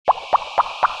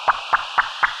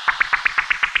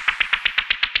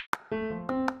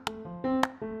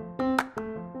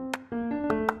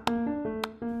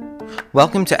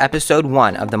Welcome to episode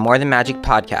 1 of the More Than Magic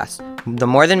podcast. The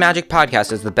More Than Magic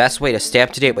podcast is the best way to stay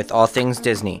up to date with all things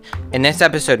Disney. In this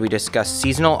episode, we discuss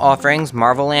seasonal offerings,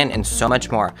 Marvel Land, and so much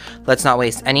more. Let's not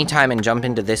waste any time and jump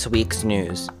into this week's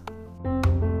news.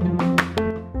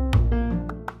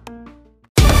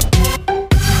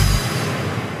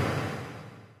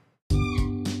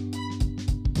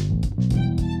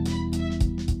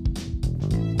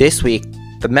 This week,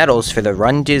 the medals for the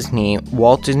Run Disney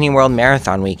Walt Disney World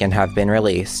Marathon weekend have been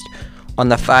released. On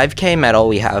the 5K medal,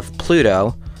 we have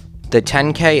Pluto. The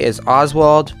 10K is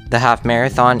Oswald. The half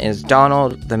marathon is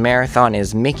Donald. The marathon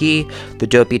is Mickey. The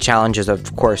Dopey challenge is,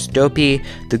 of course, Dopey.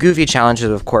 The Goofy challenge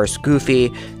is, of course, Goofy.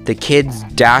 The Kids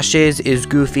Dashes is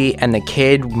Goofy. And the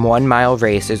Kid 1 Mile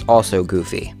Race is also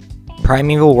Goofy.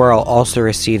 Primeval Whirl also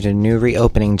received a new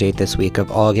reopening date this week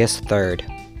of August 3rd.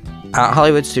 At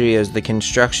Hollywood Studios, the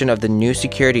construction of the new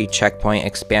security checkpoint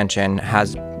expansion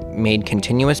has made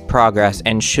continuous progress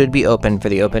and should be open for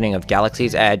the opening of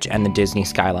Galaxy's Edge and the Disney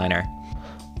Skyliner.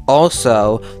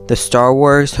 Also, the Star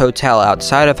Wars Hotel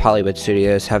outside of Hollywood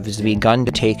Studios has begun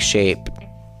to take shape.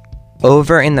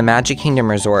 Over in the Magic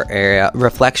Kingdom Resort area,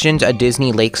 Reflections, a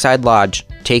Disney Lakeside Lodge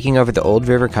taking over the old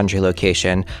River Country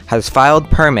location, has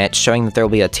filed permits showing that there will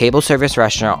be a table service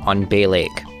restaurant on Bay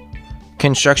Lake.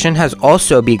 Construction has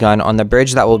also begun on the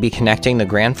bridge that will be connecting the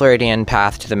Grand Floridian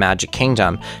path to the Magic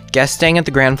Kingdom. Guests staying at the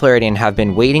Grand Floridian have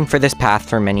been waiting for this path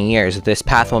for many years. This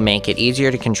path will make it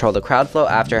easier to control the crowd flow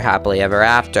after Happily Ever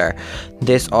After.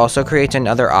 This also creates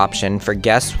another option for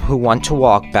guests who want to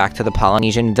walk back to the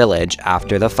Polynesian Village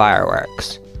after the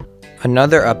fireworks.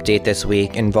 Another update this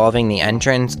week involving the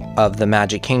entrance of the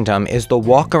Magic Kingdom is the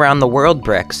Walk Around the World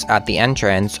bricks at the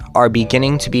entrance are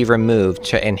beginning to be removed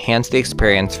to enhance the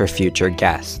experience for future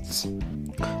guests.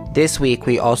 This week,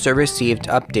 we also received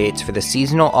updates for the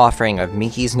seasonal offering of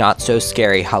Mickey's Not So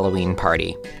Scary Halloween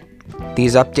Party.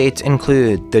 These updates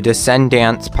include the Descend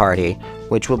Dance Party,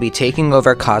 which will be taking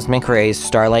over Cosmic Ray's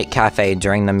Starlight Cafe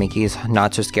during the Mickey's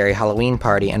Not So Scary Halloween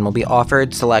Party and will be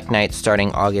offered select nights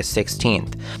starting August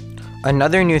 16th.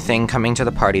 Another new thing coming to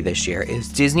the party this year is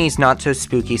Disney's Not So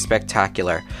Spooky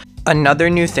Spectacular.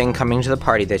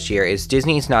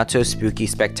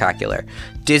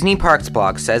 Disney Parks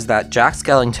blog says that Jack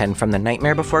Skellington from The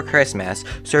Nightmare Before Christmas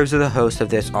serves as the host of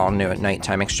this all-new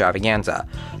nighttime extravaganza.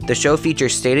 The show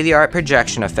features state-of-the-art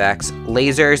projection effects,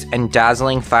 lasers, and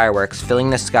dazzling fireworks filling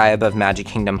the sky above Magic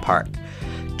Kingdom Park.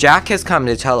 Jack has come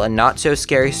to tell a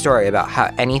not-so-scary story about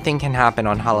how anything can happen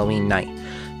on Halloween night.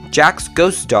 Jack's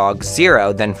ghost dog,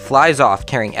 Zero, then flies off,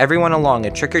 carrying everyone along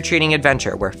a trick-or-treating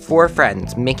adventure where 4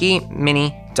 friends, Mickey,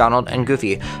 Minnie, Donald, and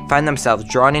Goofy, find themselves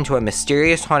drawn into a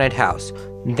mysterious haunted house.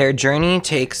 Their journey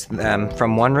takes them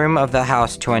from one room of the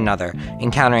house to another,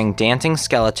 encountering dancing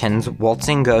skeletons,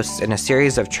 waltzing ghosts, and a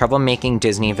series of troublemaking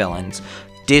Disney villains.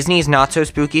 Disney's Not So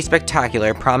Spooky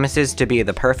Spectacular promises to be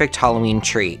the perfect Halloween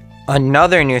treat.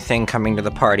 Another new thing coming to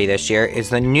the party this year is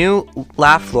the new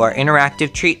Laugh Floor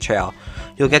interactive treat trail.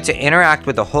 You'll get to interact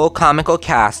with the whole comical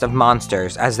cast of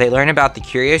monsters as they learn about the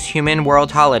curious human world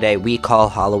holiday we call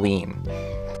Halloween.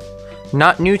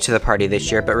 Not new to the party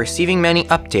this year, but receiving many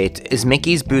updates, is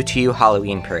Mickey's Boo to You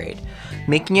Halloween Parade.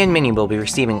 Mickey and Minnie will be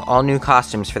receiving all new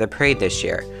costumes for the parade this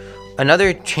year.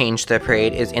 Another change to the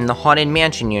parade is in the Haunted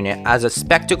Mansion unit, as a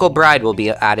spectacle bride will be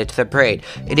added to the parade.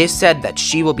 It is said that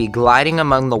she will be gliding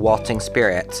among the waltzing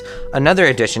spirits. Another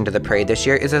addition to the parade this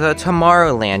year is the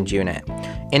Tomorrowland unit.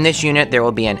 In this unit, there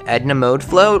will be an Edna Mode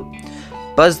float.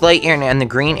 Buzz Lightyear and the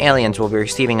Green Aliens will be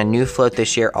receiving a new float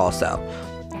this year also.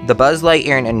 The Buzz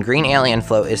Lightyear and Green Alien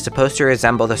float is supposed to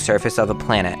resemble the surface of a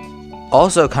planet.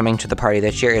 Also coming to the party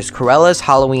this year is Cruella's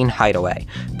Halloween Hideaway.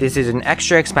 This is an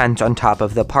extra expense on top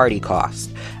of the party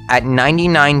cost. At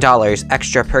 $99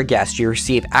 extra per guest, you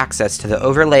receive access to the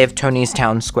overlay of Tony's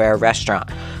Town Square restaurant.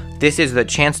 This is the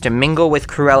chance to mingle with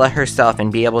Cruella herself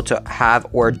and be able to have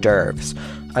hors d'oeuvres.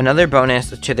 Another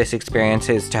bonus to this experience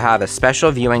is to have a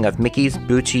special viewing of Mickey's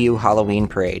Boo to You Halloween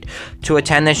Parade. To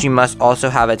attend this, you must also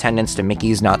have attendance to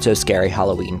Mickey's Not So Scary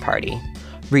Halloween Party.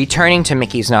 Returning to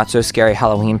Mickey's Not So Scary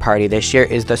Halloween Party this year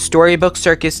is the Storybook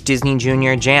Circus Disney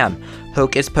Junior Jam,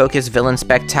 Hocus Pocus Villain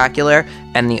Spectacular,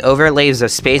 and the overlays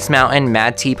of Space Mountain,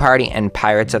 Mad Tea Party, and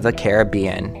Pirates of the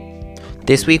Caribbean.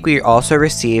 This week we also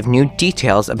received new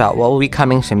details about what will be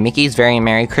coming to Mickey's Very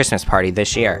Merry Christmas Party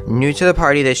this year. New to the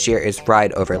party this year is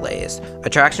ride overlays.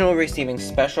 Attraction will be receiving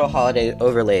special holiday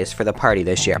overlays for the party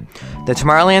this year. The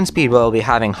Tomorrowland Speedway will be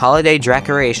having holiday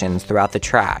decorations throughout the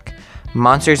track.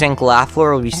 Monsters Inc. Laugh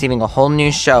Floor will be receiving a whole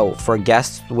new show for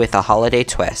guests with a holiday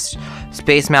twist.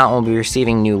 Space Mountain will be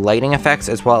receiving new lighting effects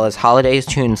as well as holiday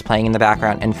tunes playing in the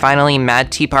background. And finally, Mad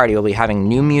Tea Party will be having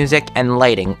new music and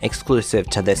lighting exclusive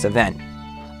to this event.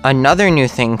 Another new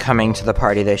thing coming to the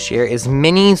party this year is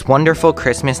Minnie's Wonderful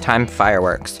Christmas Time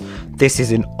Fireworks. This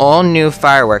is an all-new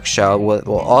fireworks show that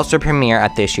will also premiere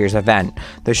at this year's event.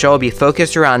 The show will be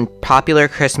focused around popular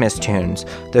Christmas tunes.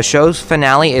 The show's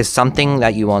finale is something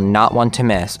that you will not want to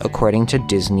miss, according to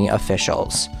Disney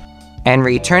officials. And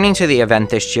returning to the event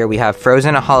this year, we have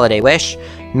Frozen: A Holiday Wish,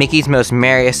 Mickey's Most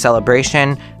Merriest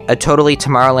Celebration, A Totally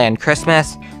Tomorrowland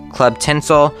Christmas, Club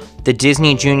Tinsel, the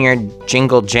Disney Junior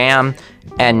Jingle Jam,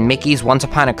 and Mickey's Once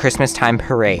Upon a Christmas Time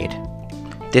Parade.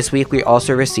 This week we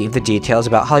also received the details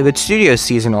about Hollywood Studios'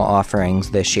 seasonal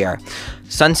offerings this year.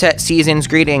 Sunset Seasons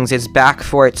Greetings is back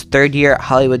for its third year at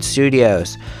Hollywood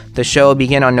Studios. The show will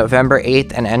begin on November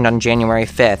 8th and end on January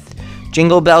 5th.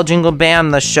 Jingle Bell Jingle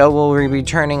Bam, the show will be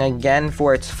returning again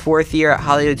for its fourth year at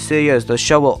Hollywood Studios. The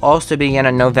show will also begin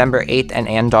on November 8th and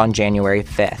end on January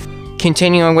 5th.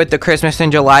 Continuing with the Christmas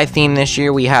in July theme this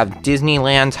year, we have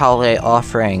Disneyland's holiday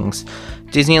offerings.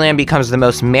 Disneyland becomes the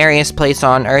most merriest place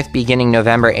on Earth beginning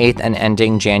November 8th and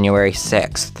ending January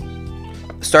 6th.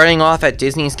 Starting off at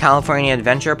Disney's California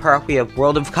Adventure Park, we have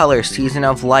World of Color Season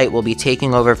of Light will be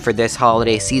taking over for this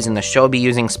holiday season. The show will be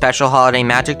using special holiday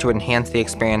magic to enhance the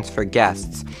experience for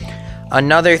guests.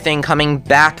 Another thing coming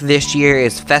back this year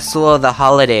is Festival of the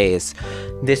Holidays.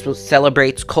 This will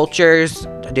celebrate cultures,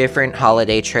 different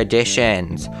holiday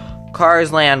traditions.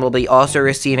 Cars Land will be also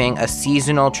receiving a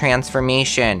seasonal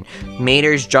transformation.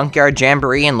 Mater's Junkyard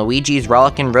Jamboree and Luigi's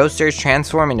Rollickin' Roasters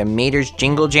transform into Mater's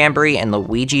Jingle Jamboree and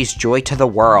Luigi's Joy to the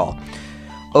Whirl.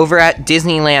 Over at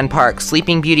Disneyland Park,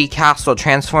 Sleeping Beauty Castle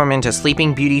transform into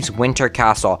Sleeping Beauty's Winter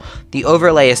Castle. The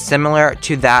overlay is similar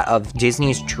to that of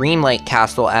Disney's Dreamlight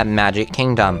Castle at Magic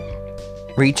Kingdom.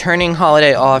 Returning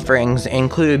holiday offerings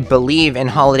include Believe in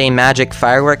Holiday Magic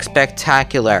Fireworks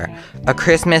Spectacular, a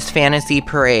Christmas Fantasy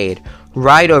Parade.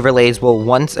 Ride overlays will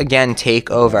once again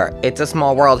take over. It's a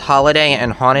Small World Holiday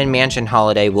and Haunted Mansion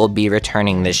Holiday will be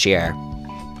returning this year.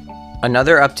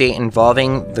 Another update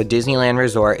involving the Disneyland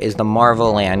Resort is the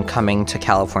Marvel Land coming to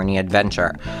California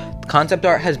Adventure. Concept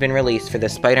art has been released for the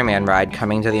Spider-Man ride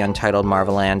coming to the Untitled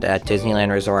Marvel Land at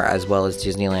Disneyland Resort as well as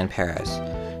Disneyland Paris.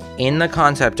 In the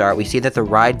concept art, we see that the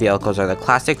ride vehicles are the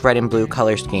classic red and blue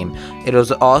color scheme. It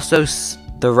is also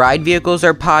the ride vehicles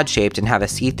are pod-shaped and have a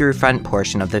see-through front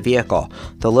portion of the vehicle.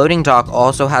 The loading dock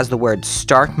also has the word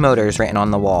Stark Motors written on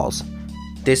the walls.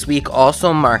 This week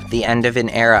also marked the end of an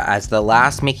era as the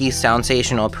last Mickey's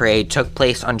Soundsational Parade took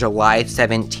place on July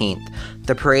 17th.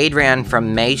 The parade ran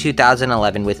from May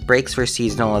 2011 with breaks for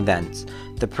seasonal events.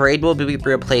 The parade will be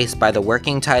replaced by the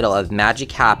working title of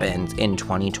Magic Happens in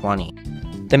 2020.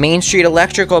 The Main Street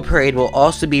Electrical Parade will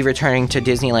also be returning to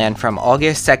Disneyland from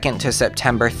August 2nd to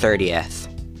September 30th.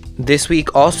 This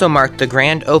week also marked the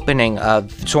grand opening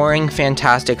of Soaring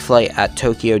Fantastic Flight at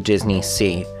Tokyo Disney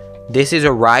Sea. This is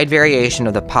a ride variation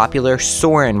of the popular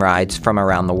Soarin' rides from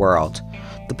around the world.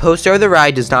 The poster of the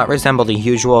ride does not resemble the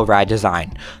usual ride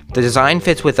design. The design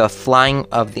fits with a flying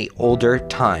of the older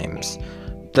times.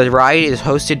 The ride is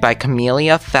hosted by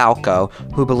Camelia Falco,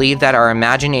 who believe that our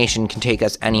imagination can take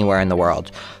us anywhere in the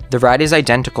world. The ride is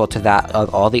identical to that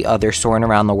of all the other Soarin'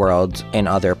 Around the World in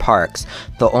other parks.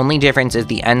 The only difference is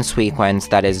the end sequence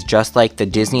that is just like the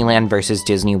Disneyland vs.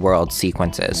 Disney World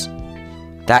sequences.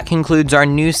 That concludes our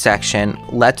news section.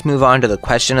 Let's move on to the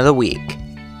question of the week.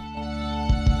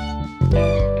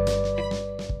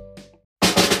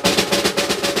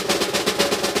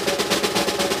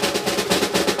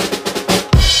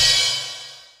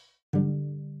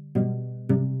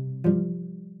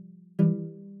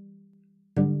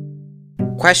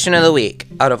 Question of the week.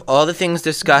 Out of all the things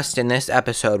discussed in this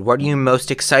episode, what are you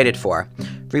most excited for?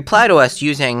 Reply to us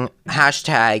using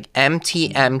hashtag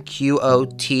MTMQOTW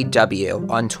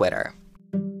on Twitter.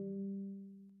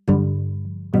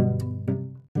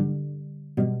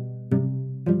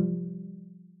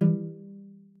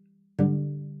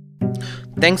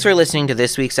 Thanks for listening to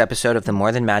this week's episode of the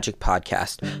More Than Magic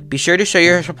podcast. Be sure to show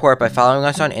your support by following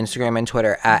us on Instagram and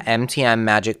Twitter at MTM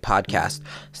Magic Podcast.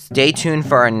 Stay tuned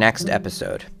for our next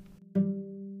episode.